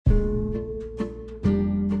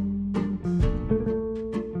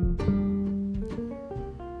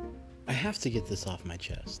have to get this off my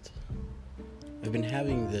chest. I've been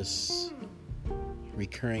having this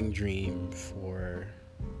recurring dream for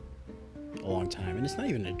a long time, and it's not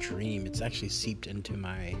even a dream, it's actually seeped into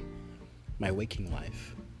my waking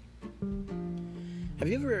life. Have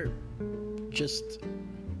you ever just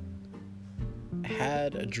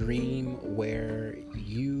had a dream where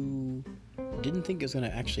you didn't think it was going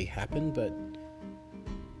to actually happen, but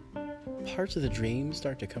parts of the dream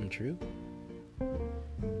start to come true?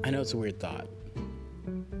 I know it's a weird thought.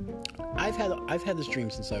 I've had this dream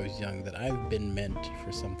since I was young that I've been meant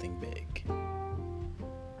for something big.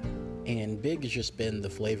 And big has just been the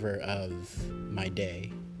flavor of my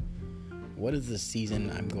day. What is the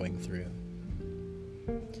season I'm going through?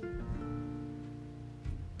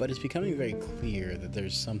 But it's becoming very clear that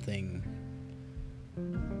there's something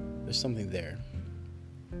there.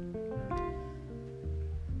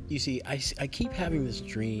 You see, I keep having this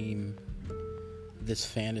dream, this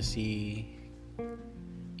fantasy,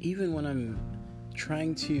 even when I'm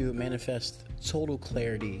trying to manifest total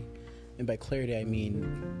clarity, and by clarity I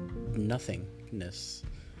mean nothingness.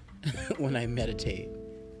 When I meditate,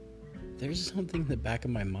 there's something in the back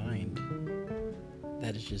of my mind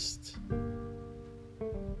that is just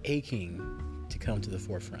aching to come to the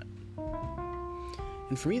forefront.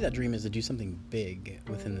 And for me, that dream is to do something big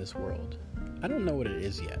within this world. I don't know what it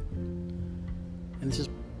is yet. And this is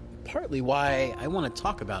partly why I want to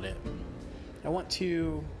talk about it. I want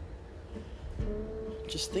to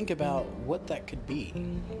just think about what that could be.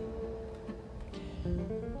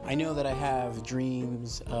 I know that I have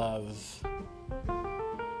dreams of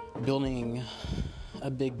building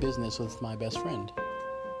a big business with my best friend.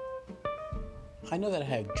 I know that I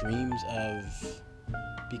have dreams of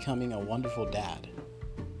becoming a wonderful dad.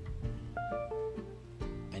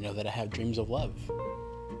 I know that I have dreams of love.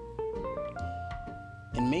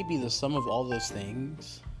 And maybe the sum of all those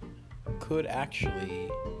things could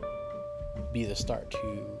actually be the start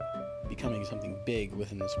to becoming something big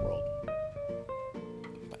within this world.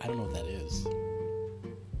 But I don't know what that is.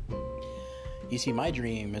 You see, my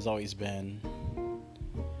dream has always been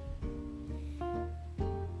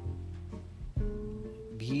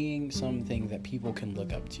being something that people can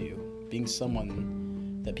look up to, being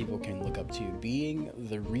someone that people can look up to, being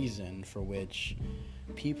the reason for which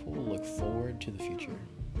people look forward to the future.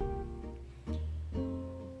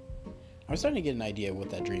 I'm starting to get an idea of what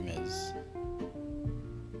that dream is,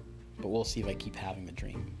 but we'll see if I keep having the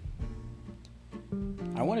dream.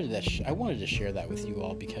 I wanted to share that with you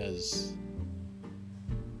all because,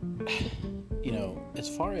 as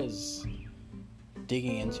far as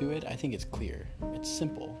digging into it, I think it's clear. It's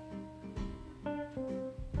simple.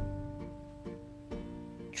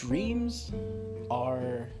 Dreams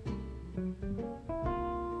are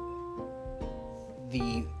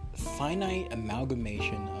the finite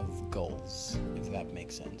amalgamation of goals, if that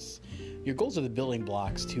makes sense. Your goals are the building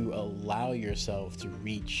blocks to allow yourself to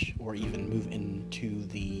reach or even move into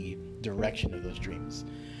the direction of those dreams.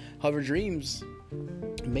 However, dreams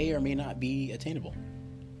may or may not be attainable.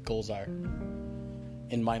 Goals are,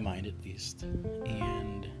 in my mind at least.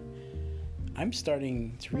 And I'm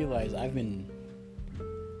starting to realize I've been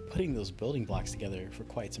putting those building blocks together for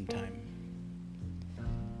quite some time.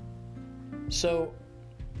 So,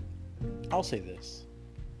 I'll say this.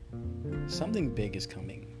 Something big is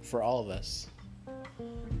coming for all of us.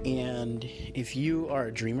 And if you are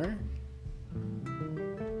a dreamer,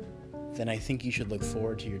 then I think you should look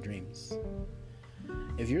forward to your dreams.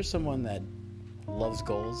 If you're someone that loves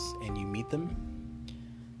goals and you meet them,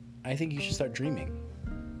 I think you should start dreaming.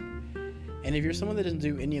 And if you're someone that doesn't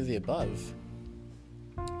do any of the above,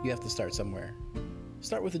 you have to start somewhere.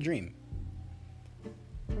 Start with a dream.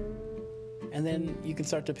 And then you can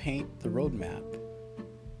start to paint the roadmap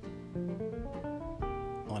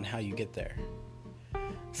on how you get there.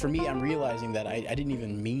 For me, I'm realizing that I didn't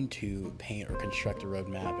even mean to paint or construct a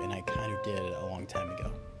roadmap, and I kind of did a long time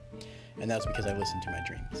ago. And that's because I listened to my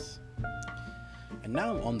dreams. And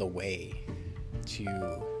now I'm on the way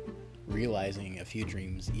to realizing a few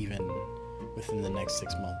dreams even within the next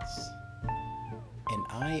 6 months. And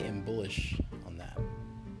I am bullish on that.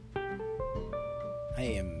 I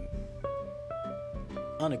am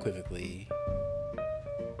unequivocally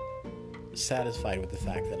satisfied with the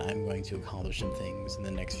fact that I'm going to accomplish some things in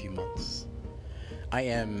the next few months. I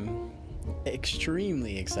am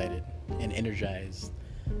extremely excited and energized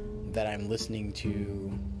that I'm listening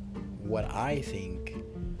to what I think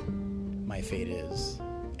my fate is,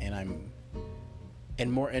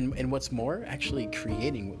 and what's more, actually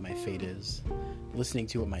creating what my fate is, listening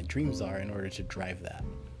to what my dreams are in order to drive that.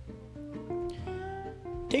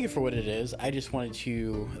 take it for what it is. I just wanted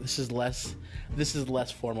to. This is less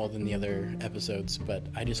formal than the other episodes, but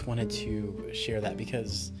I just wanted to share that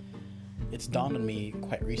because it's dawned on me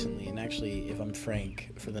quite recently, and actually, if I'm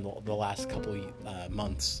frank, for the last couple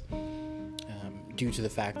months, due to the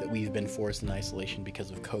fact that we've been forced in isolation because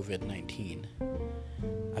of COVID-19,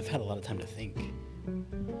 I've had a lot of time to think.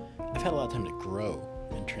 I've had a lot of time to grow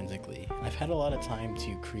intrinsically. I've had a lot of time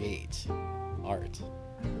to create art.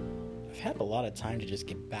 I've had a lot of time to just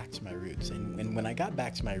get back to my roots. And when I got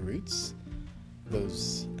back to my roots,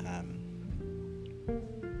 those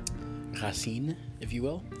racines, if you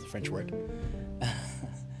will, it's a French word.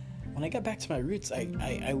 When I got back to my roots,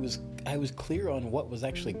 I was clear on what was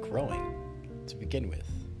actually growing to begin with.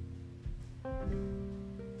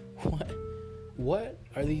 What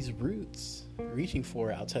are these roots reaching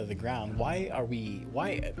for outside of the ground? We are the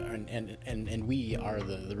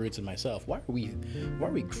roots in myself. Why are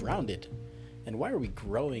we grounded? And why are we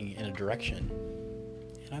growing in a direction?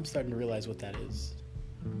 And I'm starting to realize what that is.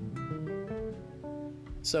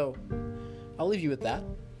 So, I'll leave you with that.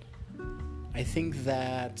 I think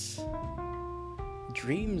that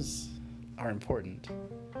dreams are important.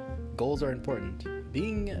 Goals are important.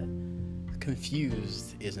 Being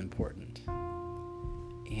confused is important.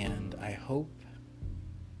 And I hope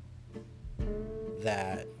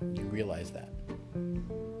that you realize that.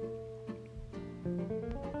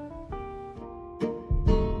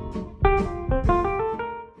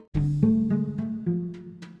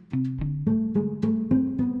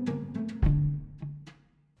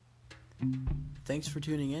 Thanks for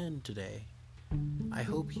tuning in today. I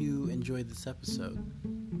hope you enjoyed this episode.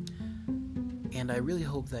 And I really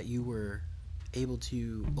hope that you were able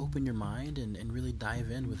to open your mind and really dive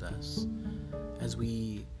in with us as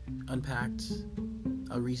we unpacked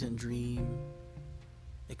a recent dream,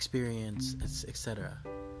 experience, etc.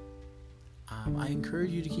 I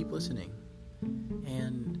encourage you to keep listening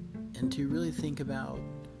and to really think about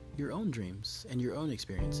your own dreams and your own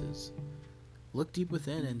experiences. Look deep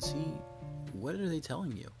within and see, what are they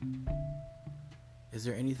telling you? Is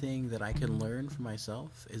there anything that I can learn for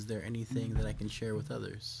myself? Is there anything that I can share with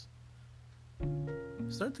others?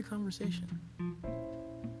 Start the conversation.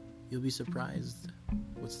 You'll be surprised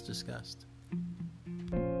what's discussed.